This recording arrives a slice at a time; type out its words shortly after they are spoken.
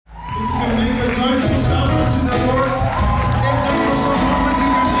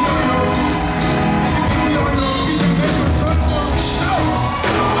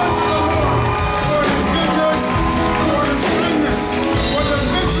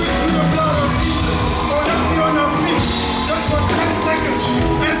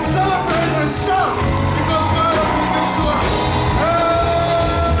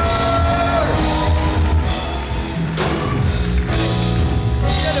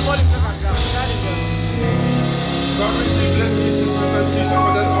God richly bless you, Sister Santusha,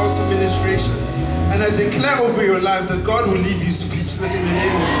 for that awesome ministration. And I declare over your life that God will leave you speechless in the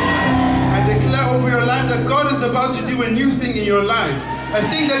name of Jesus. I declare over your life that God is about to do a new thing in your life. A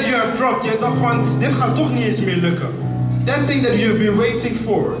thing that you have dropped, je dacht van, dit gaat toch niet eens meer lukken. That thing that you have been waiting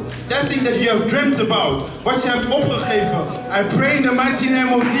for, that thing that you have dreamt about, wat je hebt opgegeven. I pray in the mighty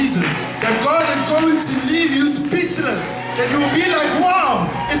name of Jesus that God is going to leave you speechless. That you will be like, wow,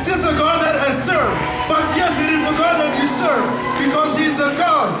 is this the God that I serve? But yes, it is the God that you serve, because He is the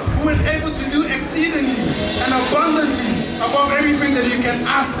God who is able to do exceedingly and abundantly above everything that you can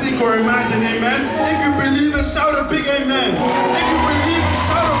ask, think, or imagine. Amen. If you believe it, shout a big amen. If you believe it,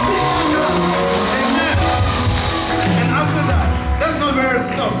 shout a big amen. Amen. And after that, that's not where it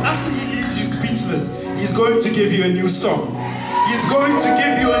stops. After He leaves you speechless, He's going to give you a new song. He's going to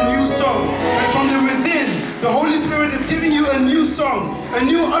give you a new song. And from the within, the Holy Spirit is giving you a new song, a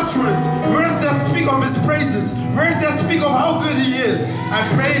new utterance, words that speak of His praises, words that speak of how good He is. I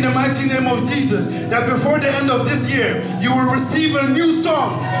pray in the mighty name of Jesus that before the end of this year, you will receive a new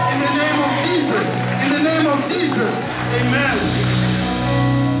song in the name of Jesus. In the name of Jesus. Amen.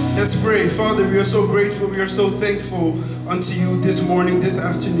 Let's pray. Father, we are so grateful. We are so thankful unto you this morning, this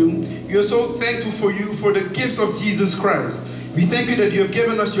afternoon. We are so thankful for you, for the gift of Jesus Christ. We thank you that you have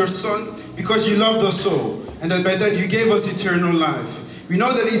given us your Son because you loved us so, and that by that you gave us eternal life. We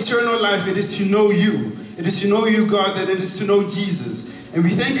know that eternal life, it is to know you. It is to know you, God, that it is to know Jesus. And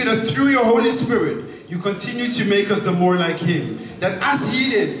we thank you that through your Holy Spirit, you continue to make us the more like Him. That as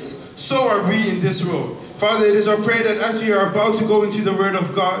He is, so are we in this world. Father, it is our prayer that as we are about to go into the Word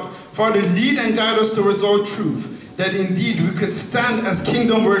of God, Father, lead and guide us towards all truth. That indeed we could stand as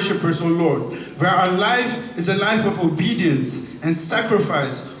kingdom worshippers, O Lord, where our life is a life of obedience and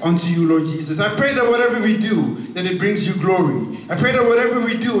sacrifice unto you, Lord Jesus. I pray that whatever we do, that it brings you glory. I pray that whatever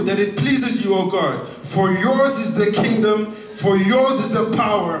we do, that it pleases you, O God. For yours is the kingdom, for yours is the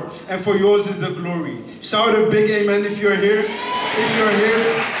power, and for yours is the glory. Shout a big amen if you're here. If you're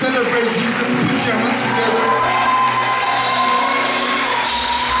here, celebrate Jesus. Put your hands together.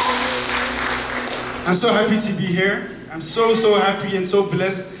 I'm so happy to be here. I'm so happy and so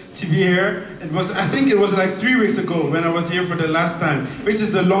blessed to be here. I think it was like 3 weeks ago when I was here for the last time, which is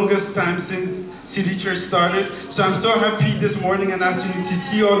the longest time since City Church started. So I'm so happy this morning and afternoon to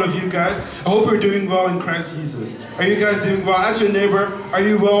see all of you guys. I hope you're doing well in Christ Jesus. Are you guys doing well? Ask your neighbor, are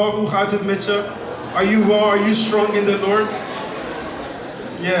you well? Hoe gaat het met je? Are you well? Are you strong in the Lord?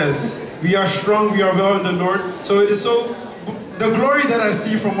 Yes, we are strong, we are well in the Lord. So it is so... The glory that I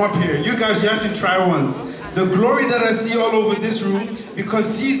see from up here, you guys, you have to try once. The glory that I see all over this room,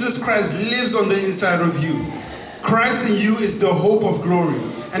 because Jesus Christ lives on the inside of you. Christ in you is the hope of glory.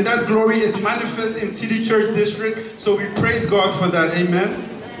 And that glory is manifest in City Church District, so we praise God for that. Amen.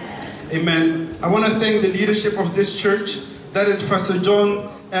 Amen. I want to thank the leadership of this church. That is Pastor John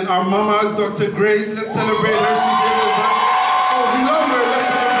and our mama, Dr. Grace. Let's celebrate her. She's here with us. Oh, we love her. Let's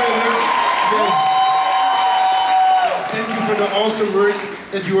celebrate her. Yes. Thank you for the awesome work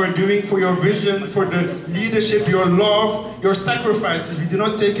that you are doing, for your vision, for the leadership, your love, your sacrifices. We do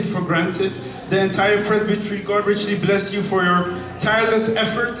not take it for granted. The entire presbytery, God richly bless you for your tireless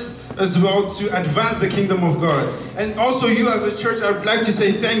efforts as well to advance the kingdom of God. And also you as a church, I would like to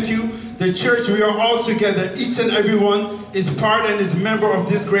say thank you. The church, we are all together. Each and every one is part and is member of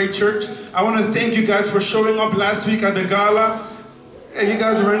this great church. I want to thank you guys for showing up last week at the gala. And you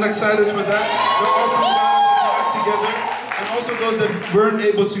guys weren't excited for that? The awesome gala that we had together. And also those that weren't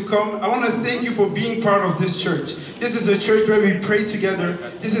able to come. I want to thank you for being part of this church. This is a church where we pray together.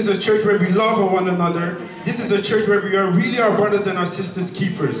 This is a church where we love one another. This is a church where we are really our brothers and our sisters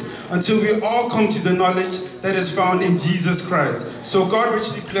keepers until we all come to the knowledge that is found in Jesus Christ. So God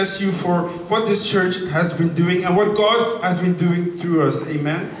richly bless you for what this church has been doing and what God has been doing through us.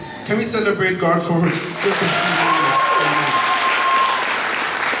 Amen. Can we celebrate God for just a few minutes? Amen.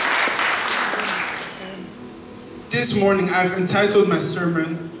 This morning I've entitled my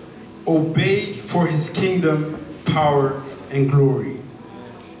sermon, Obey for His Kingdom, Power and Glory.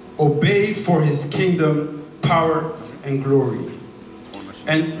 Obey for His kingdom, power and glory.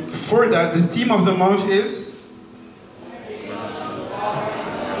 And for that, the theme of the month is, the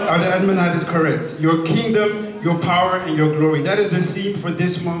admin had it correct. Your kingdom, your power and your glory. That is the theme for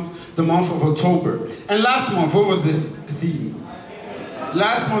this month, the month of October. And last month, what was the theme?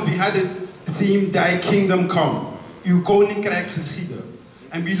 Last month we had the theme, Thy Kingdom Come. Uw koninkrijk geschieden.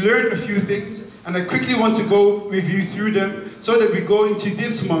 And we learned a few things. And I quickly want to go with you through them so that we go into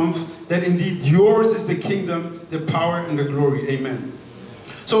this month that indeed yours is the kingdom, the power and the glory. Amen.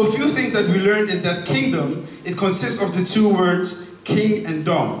 So a few things that we learned is that kingdom, it consists of the two words king and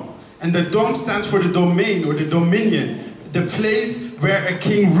dom. And the dom stands for the domain or the dominion, the place where a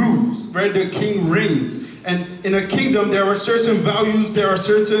king rules, where the king reigns. And in a kingdom, there are certain values, there are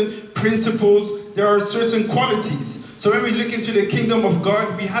certain principles, there are certain qualities. So when we look into the kingdom of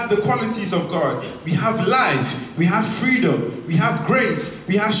God, we have the qualities of God. We have life, we have freedom, we have grace,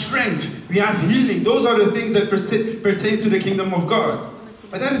 we have strength, we have healing. Those are the things that pertain to the kingdom of God.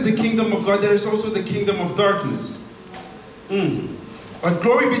 But that is the kingdom of God. There is also the kingdom of darkness. But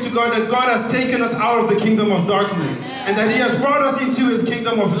glory be to God that God has taken us out of the kingdom of darkness and that He has brought us into His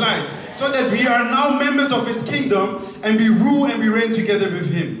kingdom of light, so that we are now members of His kingdom and we rule and we reign together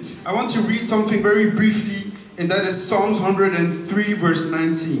with Him. I want to read something very briefly, and that is Psalms 103 verse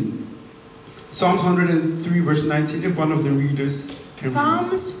 19. Psalms 103 verse 19, if one of the readers can read.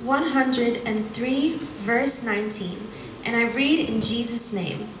 Psalms 103 verse 19, and I read in Jesus'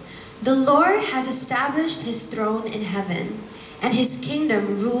 name. The Lord has established His throne in heaven, and His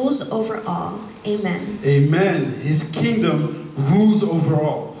kingdom rules over all. Amen. Amen. His kingdom rules over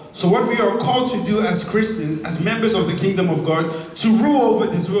all. So what we are called to do as Christians, as members of the kingdom of God, to rule over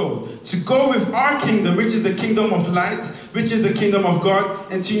this world, to go with our kingdom, which is the kingdom of light, which is the kingdom of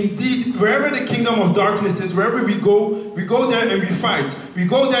God, and to indeed, wherever the kingdom of darkness is, wherever we go there and we fight. We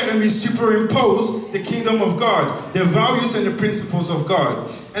go there and we superimpose the kingdom of God, the values and the principles of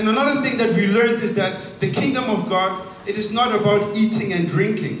God. And another thing that we learned is that the kingdom of God, it is not about eating and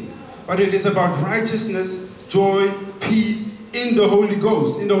drinking, but it is about righteousness, joy, peace, in the Holy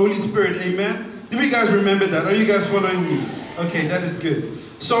Ghost, in the Holy Spirit. Amen? Do you guys remember that? Are you guys following me? Okay, that is good.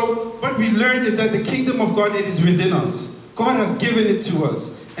 So what we learned is that the kingdom of God, it is within us. God has given it to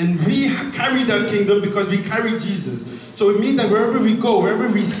us. And we carry that kingdom because we carry Jesus. So it means that wherever we go,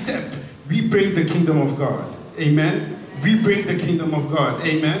 wherever we step, we bring the kingdom of God. Amen? We bring the kingdom of God.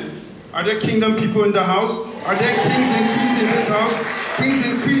 Amen? Are there kingdom people in the house? Are there kings and queens in this house? Kings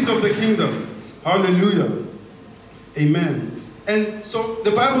and queens of the kingdom. Hallelujah. Amen. And so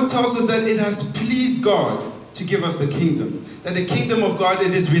the Bible tells us that it has pleased God to give us the kingdom. That the kingdom of God,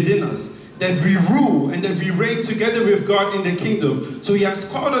 it is within us. That we rule and that we reign together with God in the kingdom. So He has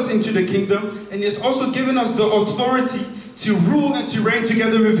called us into the kingdom, and He has also given us the authority to rule and to reign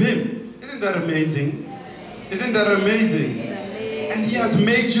together with Him. Isn't that amazing? Isn't that amazing? And He has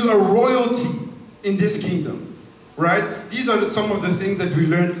made you a royalty in this kingdom. Right? These are some of the things that we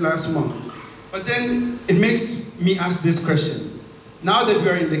learned last month. But then it makes me ask this question. Now that we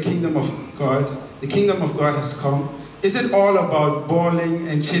are in the kingdom of God has come. Is it all about balling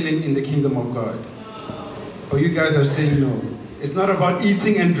and chilling in the kingdom of God? Or you guys are saying no. It's not about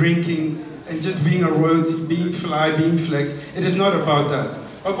eating and drinking and just being a royalty, being fly, being flex. It is not about that.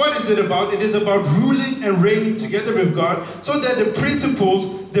 But what is it about? It is about ruling and reigning together with God, so that the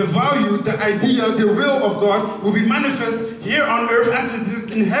principles, the value, the idea, the will of God will be manifest here on earth as it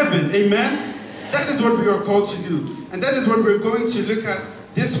is in heaven. Amen? That is what we are called to do. And that is what we're going to look at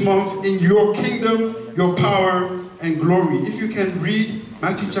this month in your kingdom, your power, and glory. If you can read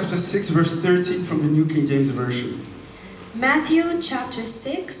Matthew chapter 6, verse 13 from the New King James Version. Matthew chapter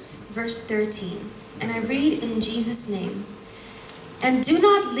 6, verse 13. And I read in Jesus' name. And do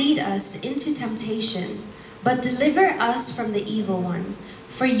not lead us into temptation, but deliver us from the evil one.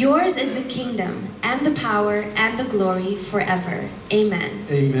 For yours is the kingdom, and the power, and the glory forever. Amen.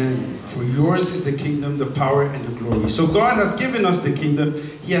 Amen. For yours is the kingdom, the power, and the glory. So God has given us the kingdom.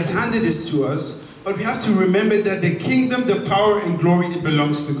 He has handed this to us. But we have to remember that the kingdom, the power, and glory, it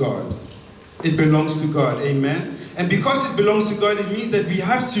belongs to God. It belongs to God. Amen. And because it belongs to God, it means that we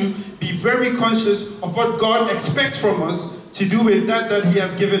have to be very conscious of what God expects from us to do with that He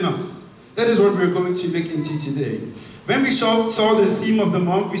has given us. That is what we're going to look into today. When we saw the theme of the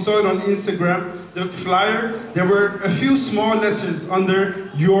month, we saw it on Instagram, the flyer, there were a few small letters under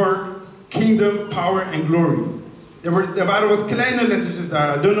your kingdom, power, and glory. There were about what kleine letters there.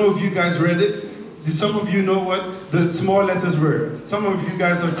 I don't know if you guys read it. Do some of you know what the small letters were? Some of you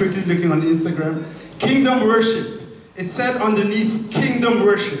guys are quickly looking on Instagram. Kingdom worship. It said underneath, kingdom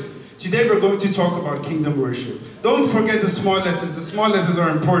worship. Today we're going to talk about kingdom worship. Don't forget the small letters. The small letters are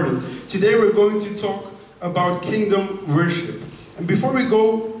important. Today we're going to talk about kingdom worship. And before we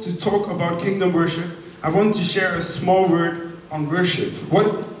go to talk about kingdom worship, I want to share a small word on worship.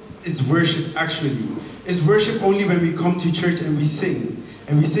 What is worship actually? Is worship only when we come to church and we sing?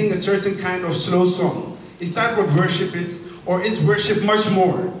 And we sing a certain kind of slow song? Is that what worship is? Or is worship much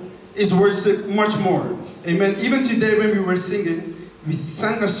more? Is worship much more? Amen. Even today when we were singing, we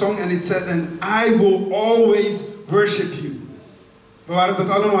sang a song and it said, and I will always worship you. We waren dat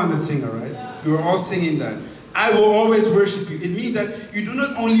allemaal aan het zingen, right? We were all singing that. I will always worship you. It means that you do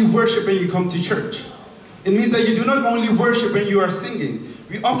not only worship when you come to church. It means that you do not only worship when you are singing.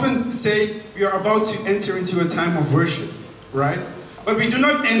 We often say we are about to enter into a time of worship, right? But we do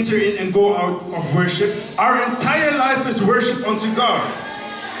not enter in and go out of worship. Our entire life is worship unto God.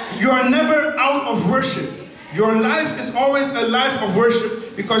 You are never out of worship. Your life is always a life of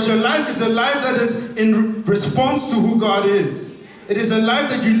worship because your life is a life that is in response to who God is. It is a life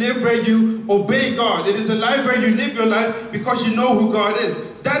that you live where you obey God. It is a life where you live your life because you know who God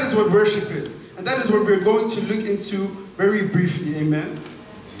is. That is what worship is. And that is what we're going to look into very briefly. Amen.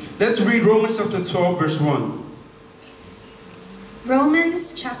 Let's read Romans chapter 12, verse 1.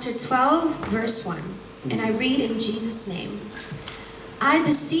 Romans chapter 12, verse 1. And I read in Jesus' name. I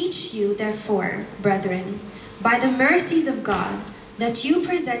beseech you, therefore, brethren, by the mercies of God, that you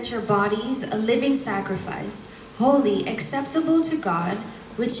present your bodies a living sacrifice, holy, acceptable to God,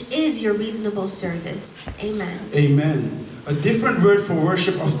 which is your reasonable service. Amen. Amen. A different word for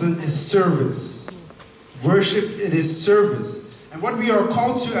worship often is service. Worship, it is service. And what we are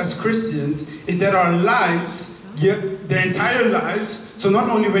called to as Christians is that our lives, the entire lives, so not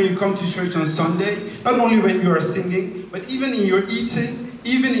only when you come to church on Sunday, not only when you are singing, but even in your eating,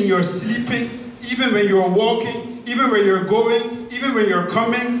 even in your sleeping, even when you're walking, even when you're going, even when you're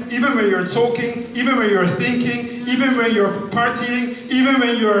coming, even when you're talking, even when you're thinking, even when you're partying, even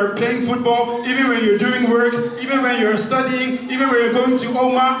when you're playing football, even when you're doing work, even when you're studying, even when you're going to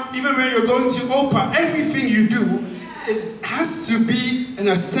OMA, even when you're going to OPA, everything you do, it has to be an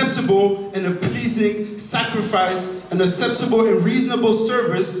acceptable and a pleasing sacrifice, an acceptable and reasonable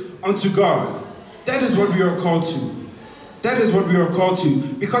service unto God. That is what we are called to. That is what we are called to.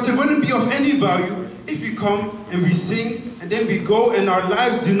 Because it wouldn't be of any value if we come and we sing and then we go and our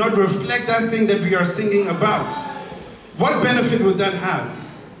lives do not reflect that thing that we are singing about. What benefit would that have?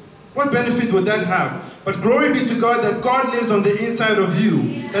 What benefit would that have? But glory be to God that God lives on the inside of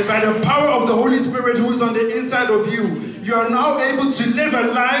you. That by the power of the Holy Spirit who is on the inside of you, you are now able to live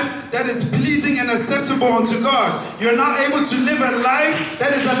a life that is pleasing and acceptable unto God. You're now able to live a life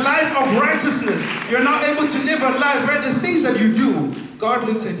that is a life of righteousness. You're now able to live a life where the things that you do, God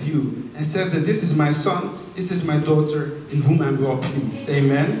looks at you and says that this is my son, this is my daughter, in whom I'm well pleased.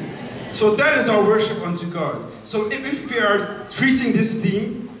 Amen? So that is our worship unto God. So if we are treating this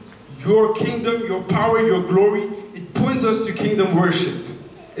theme, your kingdom, your power, your glory, it points us to kingdom worship.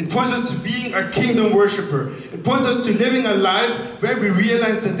 It points us to being a kingdom worshiper. It points us to living a life where we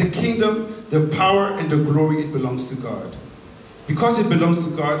realize that the kingdom, the power, and the glory, it belongs to God. Because it belongs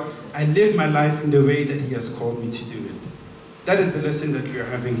to God, I live my life in the way that He has called me to do it. That is the lesson that we are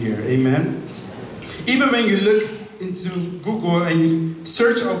having here. Amen? Even when you look into Google and you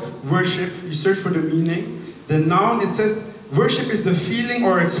search up worship, you search for the meaning, the noun, it says, worship is the feeling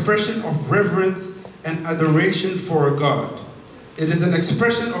or expression of reverence and adoration for a God. It is an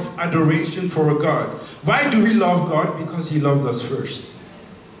expression of adoration for a God. Why do we love God? Because He loved us first.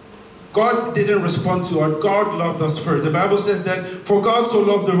 God didn't respond to us. God loved us first. The Bible says that, for God so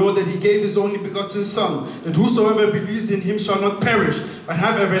loved the world that He gave His only begotten Son, that whosoever believes in Him shall not perish, but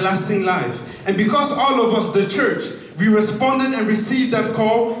have everlasting life. And because all of us, the church, we responded and received that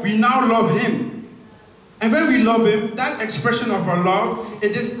call, we now love Him. And when we love Him, that expression of our love,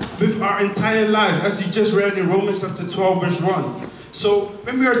 it is with our entire life, as you just read in Romans chapter 12, verse 1. So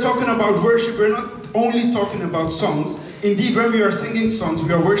when we are talking about worship, we're not only talking about songs. Indeed, when we are singing songs,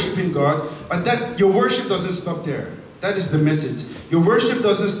 we are worshiping God, but that your worship doesn't stop there. That is the message. Your worship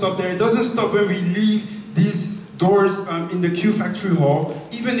doesn't stop there. It doesn't stop when we leave these doors in the Q Factory Hall.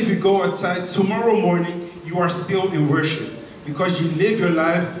 Even if you go outside tomorrow morning, you are still in worship because you live your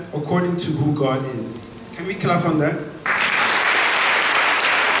life according to who God is. Can we clap on that?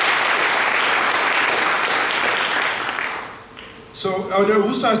 So Elder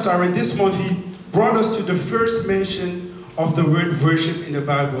Usa Asare, this month he brought us to the first mention of the word worship in the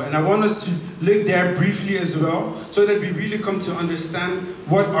Bible. And I want us to look there briefly as well, so that we really come to understand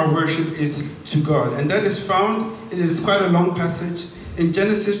what our worship is to God. And that is found, it is quite a long passage, in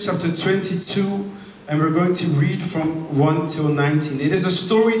Genesis chapter 22, and we're going to read from 1 till 19. It is a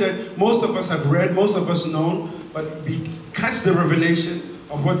story that most of us have read, most of us know, but we catch the revelation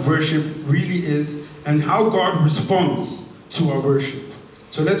of what worship really is and how God responds to our worship.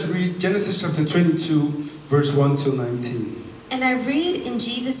 So let's read Genesis chapter 22, verse 1 till 19. And I read in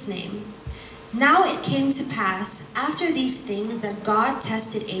Jesus' name. Now it came to pass after these things that God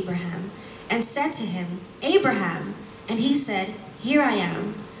tested Abraham and said to him, Abraham. And he said, Here I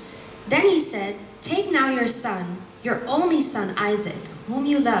am. Then he said, Take now your son, your only son Isaac, whom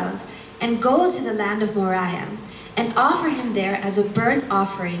you love, and go to the land of Moriah, and offer him there as a burnt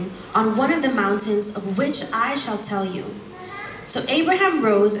offering on one of the mountains of which I shall tell you. So Abraham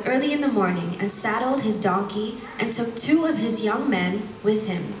rose early in the morning and saddled his donkey and took 2 of his young men with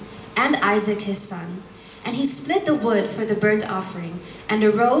him and Isaac his son. And he split the wood for the burnt offering and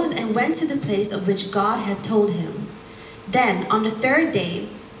arose and went to the place of which God had told him. Then on the 3rd day,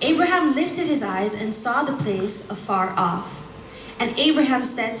 Abraham lifted his eyes and saw the place afar off. And Abraham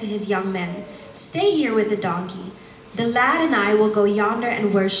said to his young men, "Stay here with the donkey. The lad and I will go yonder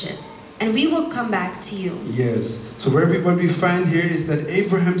and worship, and we will come back to you." Yes. So what we find here is that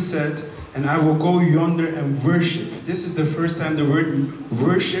Abraham said, "And I will go yonder and worship." This is the first time the word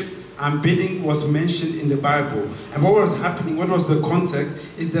worship and bidding was mentioned in the Bible. And what was happening, what was the context,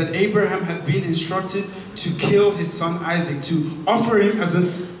 is that Abraham had been instructed to kill his son Isaac, to offer him as an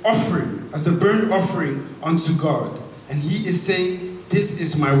offering, as a burnt offering unto God. And he is saying, "This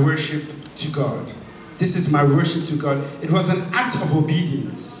is my worship to God. This is my worship to God." It was an act of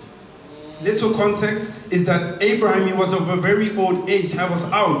obedience. Little context is that Abraham, he was of a very old age, he was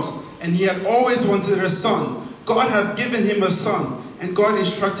out, and he had always wanted a son. God had given him a son, and God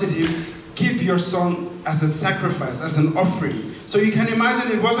instructed him, "Give your son as a sacrifice, as an offering." So you can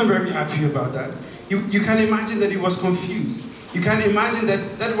imagine he wasn't very happy about that. You can imagine that he was confused. You can imagine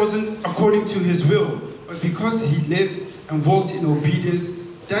that that wasn't according to his will. But because he lived and walked in obedience,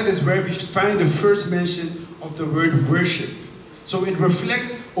 that is where we find the first mention of the word worship. So it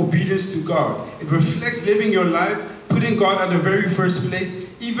reflects obedience to God. It reflects living your life, putting God at the very first place,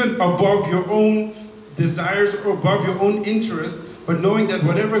 even above your own desires or above your own interest, but knowing that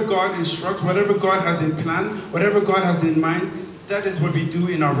whatever God instructs, whatever God has in plan, whatever God has in mind, that is what we do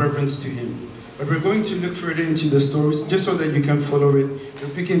in our reverence to him. But we're going to look further into the stories just so that you can follow it.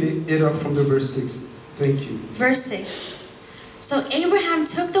 We're picking it up from the verse 6. Thank you. Verse 6. So Abraham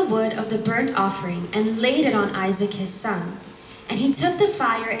took the wood of the burnt offering and laid it on Isaac his son. And he took the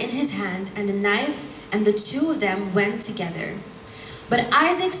fire in his hand and a knife, and the 2 of them went together. But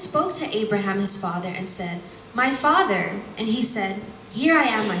Isaac spoke to Abraham his father and said, "My father." And he said, "Here I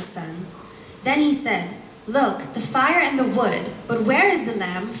am, my son." Then he said, "Look, the fire and the wood, but where is the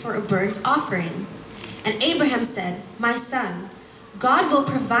lamb for a burnt offering?" And Abraham said, "My son, God will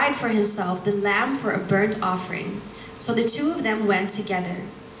provide for himself the lamb for a burnt offering." So the 2 of them went together.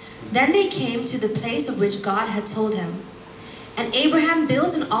 Then they came to the place of which God had told him. And Abraham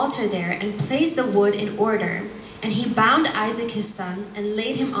built an altar there and placed the wood in order. And he bound Isaac his son and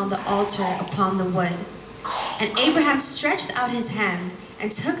laid him on the altar upon the wood. And Abraham stretched out his hand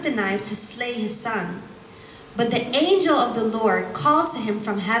and took the knife to slay his son. But the angel of the Lord called to him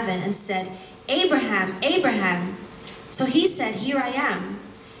from heaven and said, "Abraham, Abraham." So he said, "Here I am."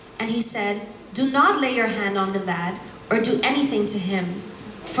 And he said, "Do not lay your hand on the lad or do anything to him.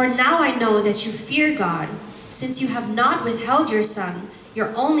 For now I know that you fear God, since you have not withheld your son, your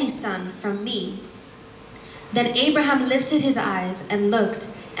only son, from me." Then Abraham lifted his eyes and looked,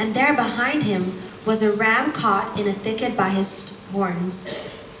 and there behind him was a ram caught in a thicket by his horns.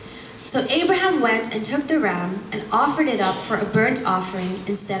 So Abraham went and took the ram and offered it up for a burnt offering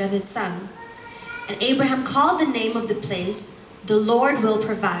instead of his son. And Abraham called the name of the place, "The Lord will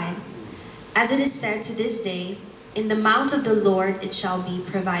provide." As it is said to this day, "In the mount of the Lord it shall be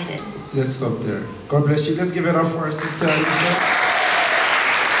provided." Let's stop there. God bless you. Let's give it up for our sister Alicia.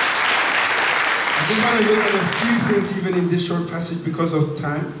 I just want to look at a few things even in this short passage because of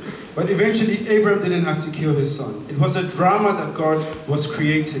time. But eventually Abraham didn't have to kill his son. It was a drama that God was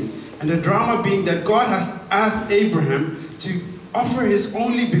creating. And the drama being that God has asked Abraham to offer his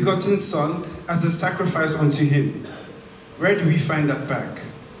only begotten son as a sacrifice unto him. Where do we find that back?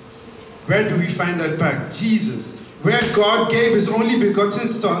 Where do we find that back? Jesus. Where God gave his only begotten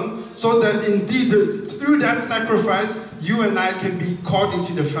son so that indeed through that sacrifice you and I can be called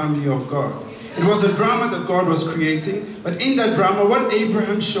into the family of God. It was a drama that God was creating, but in that drama, what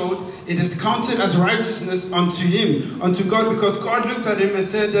Abraham showed, it is counted as righteousness unto him, unto God, because God looked at him and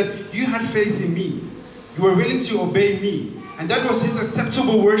said that you had faith in me. You were willing to obey me. And that was his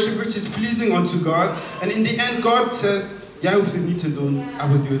acceptable worship, which is pleasing unto God. And in the end, God says, "Yeah, if you need to do it, I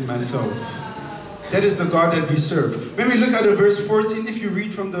will do it myself." That is the God that we serve. When we look at the verse 14, if you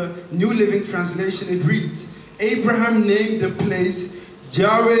read from the New Living Translation, it reads, Abraham named the place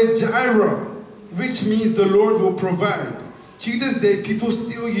Yahweh Jireh, which means the Lord will provide. To this day, people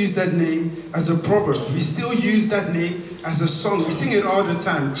still use that name as a proverb. We still use that name as a song. We sing it all the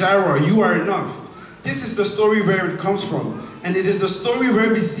time. Jireh, you are enough. This is the story where it comes from. And it is the story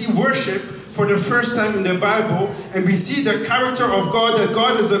where we see worship for the first time in the Bible. And we see the character of God, that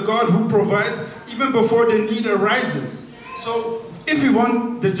God is a God who provides even before the need arises. So if we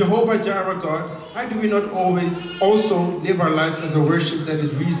want the Jehovah Jireh God, why do we not always also live our lives as a worship that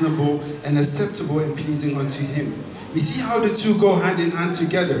is reasonable and acceptable and pleasing unto Him? We see how the two go hand in hand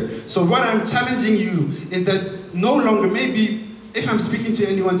together. So what I'm challenging you is that no longer, maybe if I'm speaking to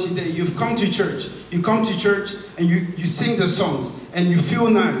anyone today, you've come to church. You come to church and you sing the songs and you feel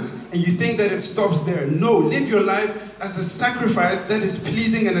nice and you think that it stops there. No, live your life as a sacrifice that is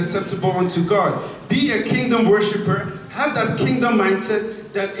pleasing and acceptable unto God. Be a kingdom worshiper. Have that kingdom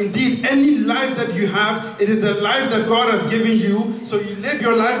mindset that indeed any life that you have, it is the life that God has given you. So you live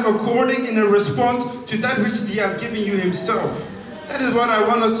your life according in a response to that which He has given you Himself. That is what I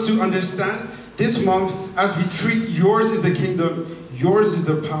want us to understand this month as we treat yours is the kingdom, yours is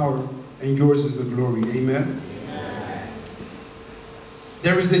the power, and yours is the glory. Amen?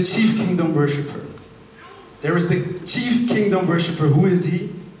 There is the chief kingdom worshiper. There is the chief kingdom worshiper. Who is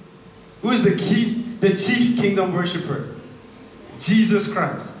he? Who is the chief kingdom worshiper? Jesus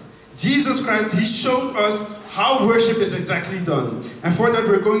Christ. Jesus Christ, He showed us how worship is exactly done. And for that,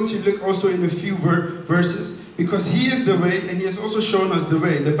 we're going to look also in a few verses, because He is the way and He has also shown us the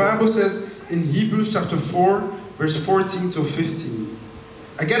way. The Bible says in Hebrews chapter 4, verse 14 to 15.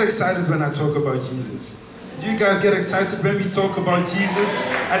 I get excited when I talk about Jesus. Do you guys get excited when we talk about Jesus?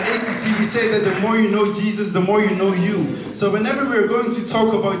 At ACC, we say that the more you know Jesus, the more you know you. So whenever we're going to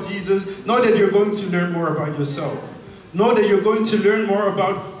talk about Jesus, know that you're going to learn more about yourself. Know that you're going to learn more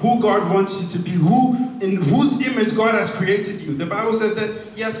about who God wants you to be, in whose image God has created you. The Bible says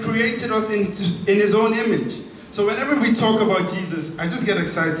that He has created us in His own image. So whenever we talk about Jesus, I just get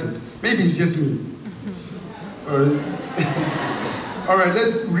excited. Maybe it's just me. All right,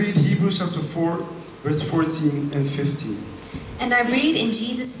 let's read Hebrews chapter 4, verse 14 and 15. And I read in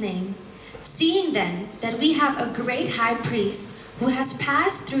Jesus' name, "Seeing then that we have a great high priest who has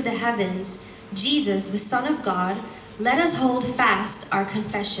passed through the heavens, Jesus, the Son of God, let us hold fast our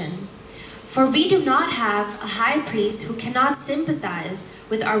confession. For we do not have a high priest who cannot sympathize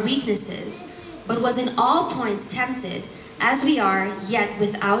with our weaknesses, but was in all points tempted, as we are, yet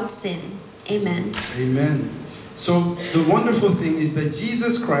without sin." Amen. Amen. So the wonderful thing is that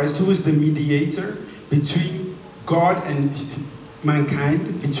Jesus Christ, who is the mediator between God and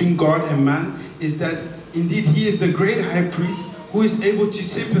mankind, between God and man, is that indeed He is the great high priest who is able to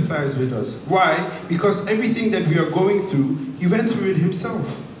sympathize with us. Why? Because everything that we are going through, He went through it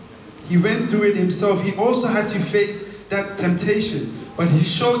Himself. He went through it Himself. He also had to face that temptation. But He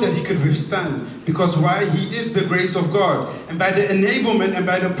showed that He could withstand. Because why? He is the grace of God. And by the enablement and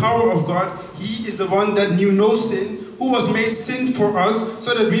by the power of God, He is the one that knew no sin, who was made sin for us,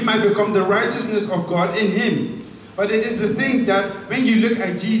 so that we might become the righteousness of God in Him. But it is the thing that when you look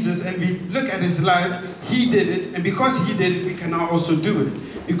at Jesus and we look at His life, He did it. And because He did it, we can now also do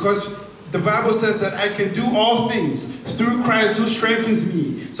it. Because the Bible says that I can do all things through Christ who strengthens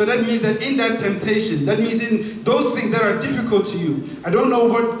me. So that means that in that temptation, that means in those things that are difficult to you, I don't know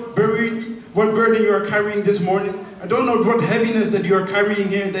what burden you are carrying this morning. I don't know what heaviness that you are carrying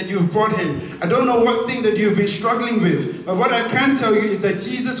here, that you've brought here. I don't know what thing that you've been struggling with. But what I can tell you is that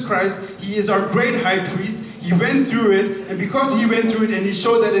Jesus Christ, He is our great high priest. He went through it, and because He went through it and He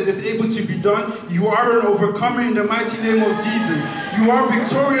showed that it is able to be done, you are an overcomer in the mighty name of Jesus. You are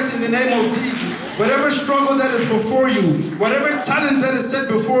victorious in the name of Jesus. Whatever struggle that is before you, whatever challenge that is set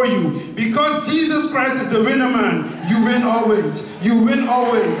before you, because Jesus Christ is the winner man, you win always. You win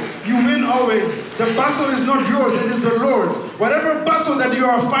always. You win always. The battle is not yours, it is the Lord's. Whatever battle that you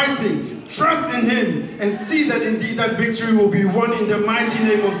are fighting, trust in Him and see that indeed that victory will be won in the mighty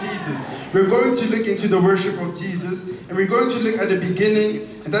name of Jesus. We're going to look into the worship of Jesus, and we're going to look at the beginning,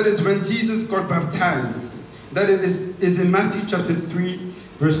 and that is when Jesus got baptized. That is in Matthew chapter 3,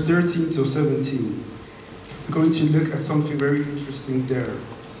 verse 13 to 17. We're going to look at something very interesting there.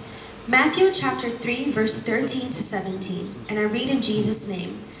 Matthew chapter 3, verse 13 to 17, and I read in Jesus'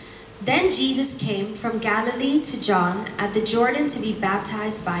 name. "Then Jesus came from Galilee to John at the Jordan to be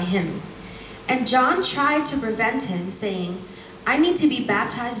baptized by him. And John tried to prevent him, saying, 'I need to be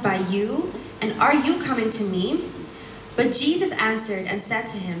baptized by you, and are you coming to me?' But Jesus answered and said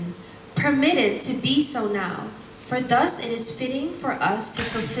to him, 'Permit it to be so now, for thus it is fitting for us to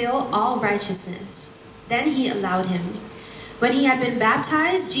fulfill all righteousness.' Then He allowed him. When he had been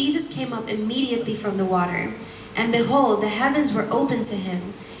baptized, Jesus came up immediately from the water. And behold, the heavens were opened to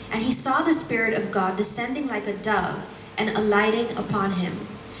him, and he saw the Spirit of God descending like a dove and alighting upon him.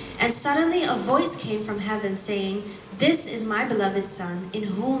 And suddenly a voice came from heaven saying, 'This is my beloved Son, in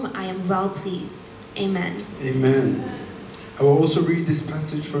whom I am well pleased.'" Amen. Amen. I will also read this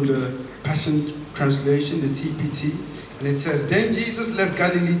passage from the Passion Translation, the TPT. And it says, "Then Jesus left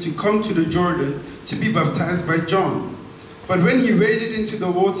Galilee to come to the Jordan to be baptized by John. But when he waded into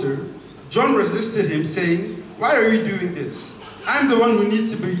the water, John resisted him, saying, 'Why are you doing this? I'm the one who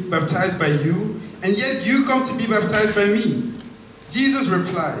needs to be baptized by you, and yet you come to be baptized by me." Jesus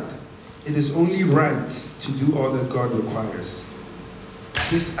replied, "It is only right to do all that God requires."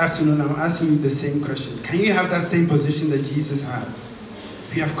 This afternoon, I'm asking you the same question. Can you have that same position that Jesus has?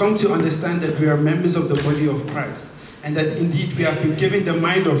 We have come to understand that we are members of the body of Christ, and that indeed we have been given the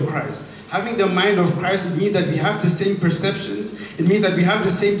mind of Christ. Having the mind of Christ, it means that we have the same perceptions. It means that we have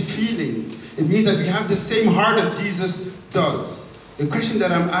the same feelings. It means that we have the same heart as Jesus does. The question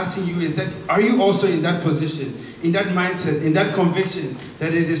that I'm asking you is that, are you also in that position, in that mindset, in that conviction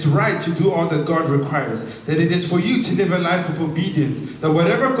that it is right to do all that God requires, that it is for you to live a life of obedience, that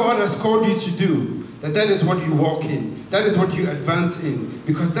whatever God has called you to do, that is what you walk in, that is what you advance in,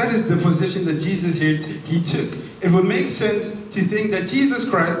 because that is the position that Jesus here, he took. It would make sense to think that Jesus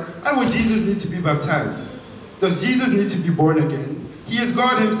Christ, why would Jesus need to be baptized? Does Jesus need to be born again? He is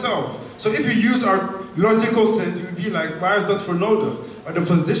God himself. So if you use our logical sense, we would be like, why is that for nodig? But the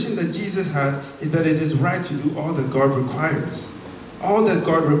position that Jesus had is that it is right to do all that God requires. All that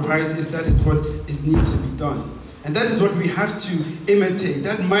God requires is what it needs to be done. And that is what we have to imitate,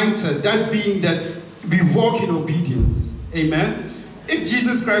 that mindset, that being that we walk in obedience. Amen? If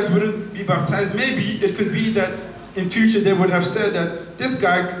Jesus Christ wouldn't be baptized, maybe it could be that in future they would have said that this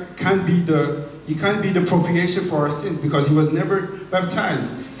guy can't be the propitiation for our sins because he was never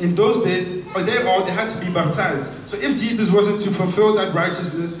baptized. In those days, they had to be baptized. So if Jesus wasn't to fulfill that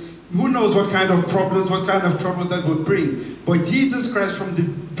righteousness, who knows what kind of problems, what kind of troubles that would bring. But Jesus Christ, from the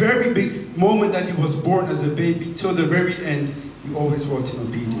very big moment that he was born as a baby till the very end, he always walked in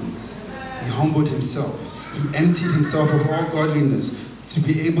obedience. He humbled himself. He emptied himself of all godliness to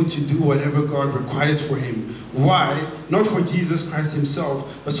be able to do whatever God requires for him. Why? Not for Jesus Christ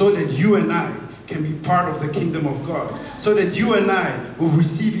himself, but so that you and I can be part of the kingdom of God, so that you and I will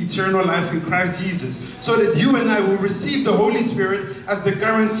receive eternal life in Christ Jesus, so that you and I will receive the Holy Spirit as the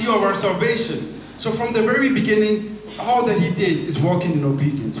guarantee of our salvation. So from the very beginning, all that he did is walking in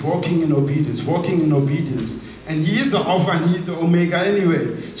obedience, walking in obedience, walking in obedience. And he is the Alpha and he is the Omega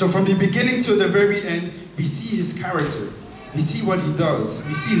anyway. So from the beginning to the very end, we see his character. We see what he does.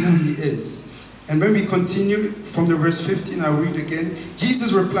 We see who he is. And when we continue from the verse 15, I'll read again.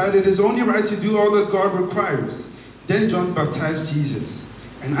 Jesus replied, "It is only right to do all that God requires." Then John baptized Jesus.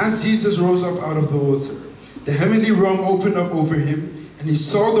 And as Jesus rose up out of the water, the heavenly realm opened up over him, and he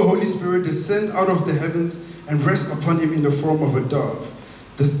saw the Holy Spirit descend out of the heavens and rest upon him in the form of a dove.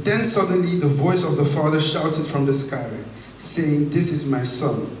 Then suddenly the voice of the Father shouted from the sky, saying, "This is my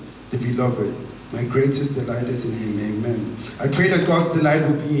Son, the beloved. My greatest delight is in him." Amen. I pray that God's delight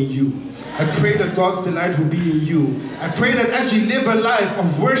will be in you. I pray that God's delight will be in you. I pray that as you live a life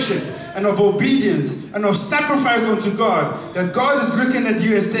of worship and of obedience and of sacrifice unto God, that God is looking at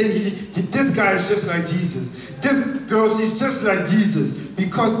you and saying, this guy is just like Jesus. This girl, she's just like Jesus,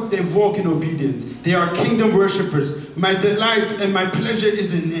 because they walk in obedience. They are kingdom worshipers. My delight and my pleasure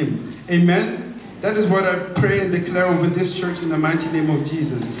is in him. Amen. That is what I pray and declare over this church in the mighty name of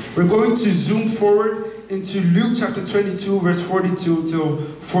Jesus. We're going to zoom forward into Luke chapter 22, verse 42 till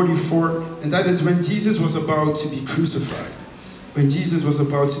 44. And that is when Jesus was about to be crucified. When Jesus was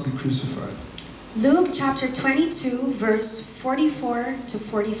about to be crucified. Luke chapter 22, verse 44 to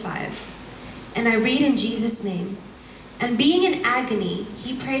 45. And I read in Jesus' name. "And being in agony,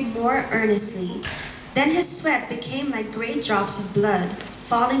 he prayed more earnestly. Then his sweat became like great drops of blood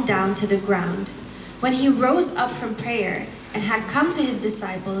falling down to the ground. When he rose up from prayer and had come to his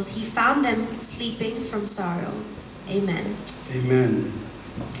disciples, he found them sleeping from sorrow." Amen. Amen.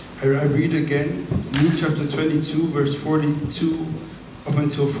 I read again, Luke chapter 22, verse 42 up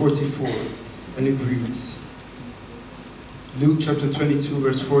until 44. And it reads, Luke chapter 22,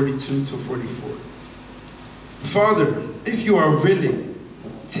 verse 42 to 44. "Father, if you are willing,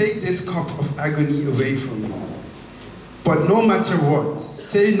 take this cup of agony away from me. But no matter what,"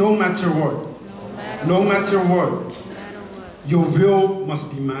 say no matter what. No matter what. "Your will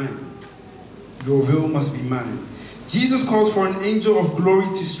must be mine. Your will must be mine." Jesus called for an angel of glory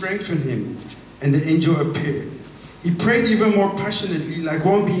to strengthen him, and the angel appeared. He prayed even more passionately, like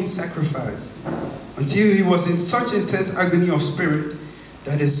one being sacrificed, until he was in such intense agony of spirit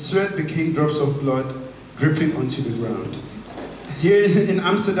that his sweat became drops of blood dripping onto the ground. Here in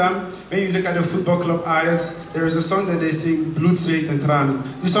Amsterdam, when you look at the football club Ajax, there is a song that they sing, "Bloed, Zweet en Tranen."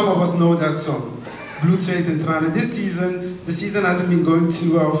 Do some of us know that song? Bloed, Zweet en Tranen. This season, the season hasn't been going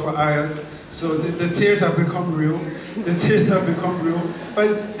too well for Ajax, so the tears have become real. The tears have become real.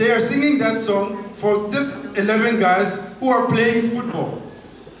 But they are singing that song for just 11 guys who are playing football.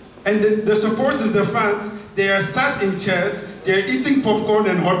 And the supporters, the fans, they are sat in chairs, They're eating popcorn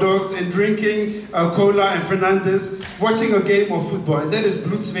and hot dogs and drinking cola and Fernandez, watching a game of football. And that is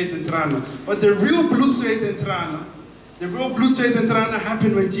bloed, zweet en tranen. But the real bloed, zweet en tranen,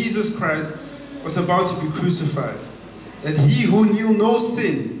 happened when Jesus Christ was about to be crucified. That he who knew no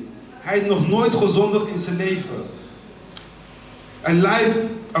sin, hij had nog nooit gezondigd in zijn leven. A life,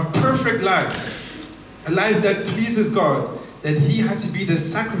 a perfect life, a life that pleases God, that he had to be the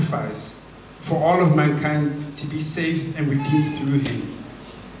sacrifice for all of mankind to be saved and redeemed through him.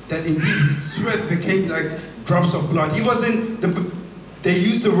 That indeed his sweat became like drops of blood. He wasn't, they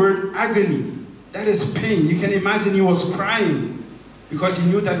used the word agony. That is pain. You can imagine he was crying because he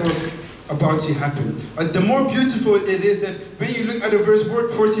knew that was about to happen. But the more beautiful it is that when you look at the verse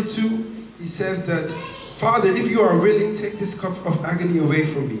 42, he says that, Father, if you are willing, take this cup of agony away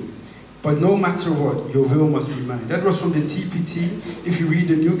from me. But no matter what, your will must be mine. That was from the TPT. If you read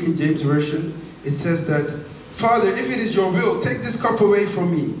the New King James Version, it says that, Father, if it is your will, take this cup away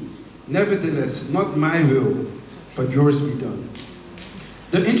from me. Nevertheless, not my will, but yours be done.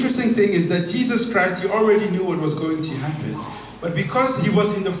 The interesting thing is that Jesus Christ, he already knew what was going to happen. But because he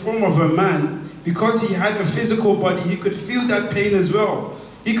was in the form of a man, because he had a physical body, he could feel that pain as well.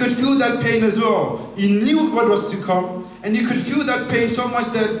 He could feel that pain as well. He knew what was to come, and he could feel that pain so much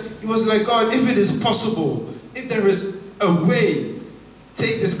that he was like, God, if it is possible, if there is a way,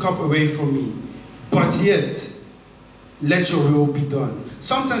 take this cup away from me. But yet, let your will be done.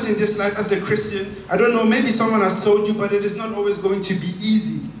 Sometimes in this life as a Christian, I don't know, maybe someone has told you, but it is not always going to be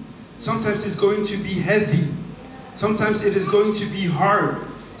easy. Sometimes it's going to be heavy. Sometimes it is going to be hard.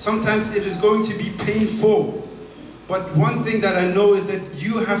 Sometimes it is going to be painful. But one thing that I know is that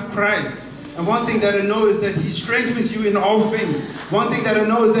you have Christ. And one thing that I know is that he strengthens you in all things. One thing that I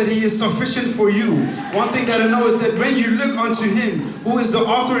know is that he is sufficient for you. One thing that I know is that when you look unto him, who is the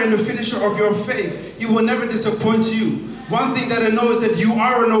author and the finisher of your faith, he will never disappoint you. One thing that I know is that you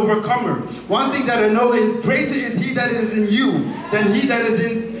are an overcomer. One thing that I know is greater is he that is in you than he that is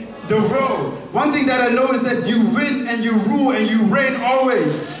in the world. One thing that I know is that you win and you rule and you reign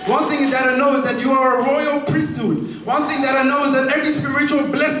always. One thing that I know is that you are a royal priesthood. One thing that I know is that every spiritual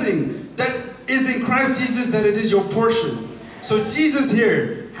blessing that is in Christ Jesus, that it is your portion. So Jesus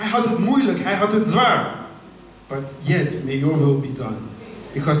here, hij had het moeilijk, hij had het zwaar. But yet, may your will be done.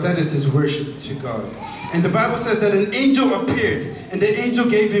 Because that is his worship to God. And the Bible says that an angel appeared and the angel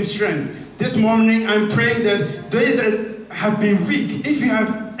gave him strength. This morning I'm praying that they that have been weak, if you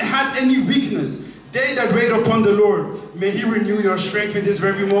have had any weakness, they that wait upon the Lord, may he renew your strength in this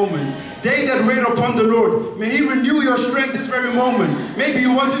very moment. They that wait upon the Lord, may he renew your strength this very moment. Maybe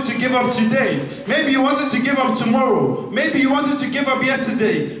you wanted to give up today. Maybe you wanted to give up tomorrow. Maybe you wanted to give up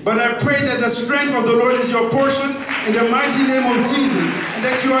yesterday. But I pray that the strength of the Lord is your portion in the mighty name of Jesus. And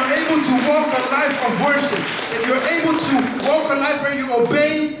that you are able to walk a life of worship. That you are able to walk a life where you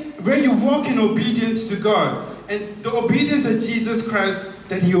obey, where you walk in obedience to God. And the obedience that Jesus Christ,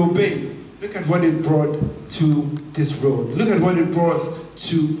 that he obeyed, look at what it brought to this world. Look at what it brought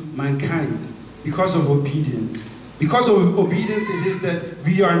to mankind because of obedience. Because of obedience, it is that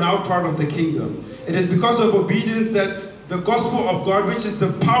we are now part of the kingdom. It is because of obedience that the gospel of God, which is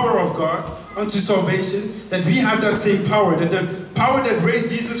the power of God unto salvation, that we have that same power. That the power that raised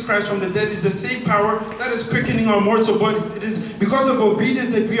Jesus Christ from the dead is the same power that is quickening our mortal bodies. It is because of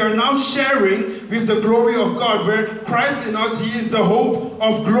obedience that we are now sharing with the glory of God, where Christ in us, he is the hope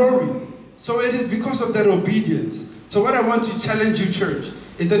of glory. So it is because of that obedience. So what I want to challenge you, church,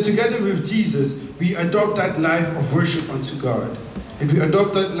 is that together with Jesus, we adopt that life of worship unto God. And we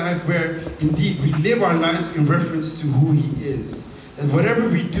adopt that life where, indeed, we live our lives in reference to who he is. That whatever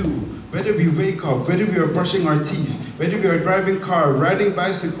we do, whether we wake up, whether we are brushing our teeth, whether we are driving car, riding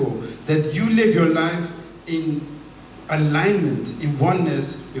bicycle, that you live your life in alignment, in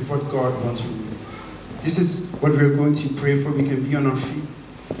oneness with what God wants from you. This is what we're going to pray for. We can be on our feet.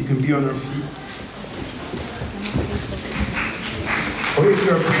 You can be on our feet. Or if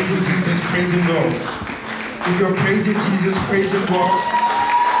you are praising Jesus, praise him well. If you are praising Jesus, praise him well.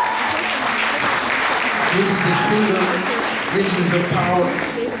 This is the kingdom, this is the power,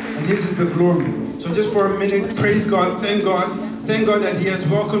 and this is the glory. So just for a minute, praise God, thank God. Thank God that he has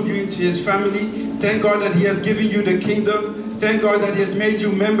welcomed you into his family. Thank God that he has given you the kingdom. Thank God that he has made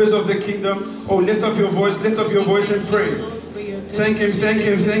you members of the kingdom. Oh, lift up your voice and pray. Thank him, thank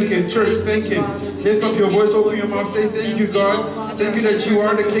him, thank him. Church, thank him. Lift up your voice, open your mouth, say thank you, God. Thank you that you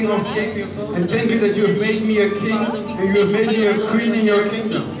are the King of Kings. And thank you that you have made me a king and you have made me a queen in your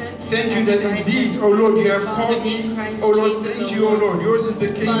kingdom. Thank you that indeed, oh Lord, you have called me. Oh Lord, thank you, oh Lord. Yours is the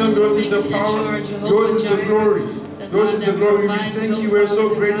kingdom, yours is the power, yours is the glory. Yours is the glory. We thank you. We're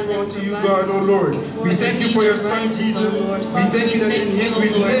so grateful unto you, God, oh Lord. We thank you for your Son, Jesus. We thank you that in him we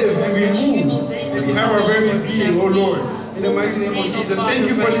live and we move and we have our very being, oh Lord. In the mighty name of Jesus. Thank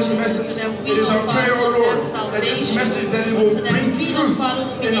you for this message. It is our prayer, oh Lord, that this message, that it will bring fruit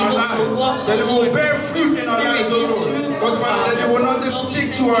in our lives. That it will bear fruit in our lives, oh Lord. But Father, that it will not just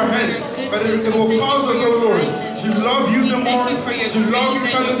stick to our head, but it will cause us, oh Lord, to love you the more, to love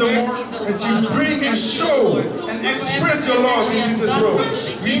each other the more, and to bring and show and express your love into this world.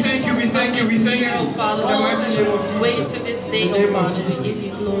 We thank you, we thank you, we thank you. In the mighty name of Jesus. In the name of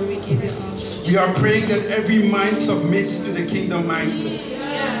Jesus. We are praying that every mind submits to the kingdom mindset.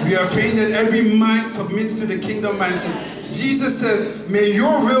 We are praying that every mind submits to the kingdom mindset. Jesus says, may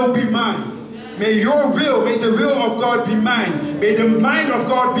your will be mine. May your will, may the will of God be mine. May the mind of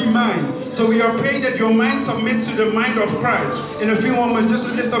God be mine. So we are praying that your mind submits to the mind of Christ. In a few moments,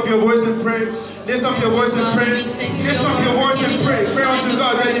 just lift up your voice and pray. Lift up your voice and pray. Lift up your voice and pray. Pray unto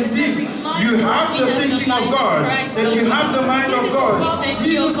God that indeed you have the thinking of God, that you have the mind of God.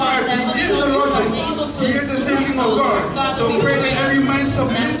 Jesus Christ, He is the logic. He is the thinking of God. So pray that every mind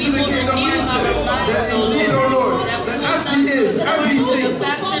submits to the kingdom mindset. That indeed, oh Lord, that as He is, as He thinks,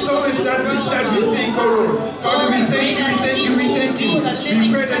 so is that we think, oh Lord. Father, we thank you, we thank you, we thank you. We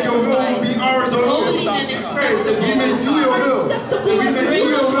pray that your will will be ours, oh Lord. We pray that we may do your will. That we may do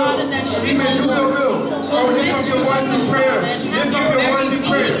your will. That we may do your will. Oh, lift up your voice in prayer. Lift up your voice in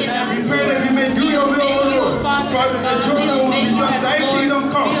prayer. We pray that we may do your will, oh Lord. Father, that your will will be done. Thy kingdom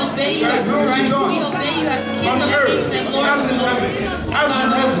come. Thy will be done. On earth, as in heaven. As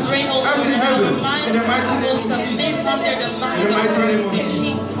in heaven. As in heaven. In the mighty name of Jesus. In the mighty name of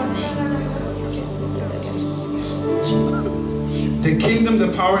Jesus. The kingdom,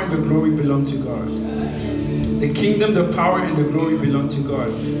 the power, and the glory belong to God. The kingdom, the power, and the glory belong to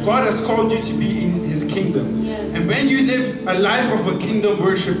God. God has called you to be in His kingdom. And when you live a life of a kingdom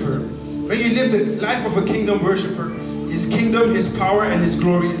worshiper, when you live the life of a kingdom worshiper, His kingdom, His power, and His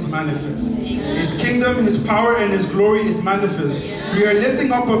glory is manifest. His kingdom, His power, and His glory is manifest. We are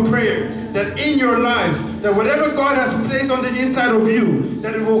lifting up a prayer that in your life, that whatever God has placed on the inside of you,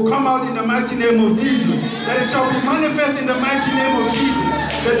 that it will come out in the mighty name of Jesus. That it shall be manifest in the mighty name of Jesus.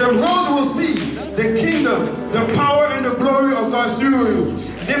 That the world will see the kingdom, the power, and the glory of God through you.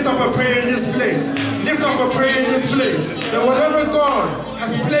 Lift up a prayer in this place. Lift up a prayer in this place. That whatever God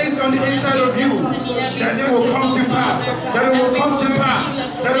has placed on the inside of you, that it will come to pass. That it will come to pass.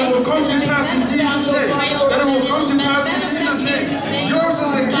 That it will come to pass in Jesus' name. That it will come to pass in Jesus' name. Yours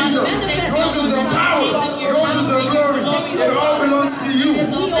is the kingdom. Yours is the power. Yours is the glory. It all belongs to you.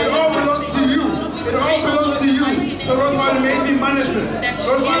 It all belongs to you. It all belongs to you. So Lord Father, may it be manifest.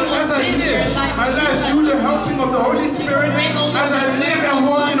 Lord Father, as I live my life through the helping of the Holy Spirit, as I live and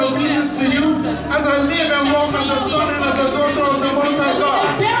walk in obedience to you, as I live and walk as a son and as a daughter of the Most High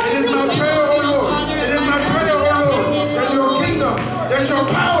God, it is my prayer, O Lord. It is my prayer, O Lord, that your kingdom, that your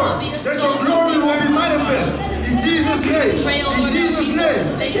power, that your glory will be manifest. In Jesus' name. In Jesus' name.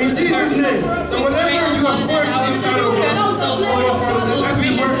 In Jesus' name. So whatever you have worked inside of us,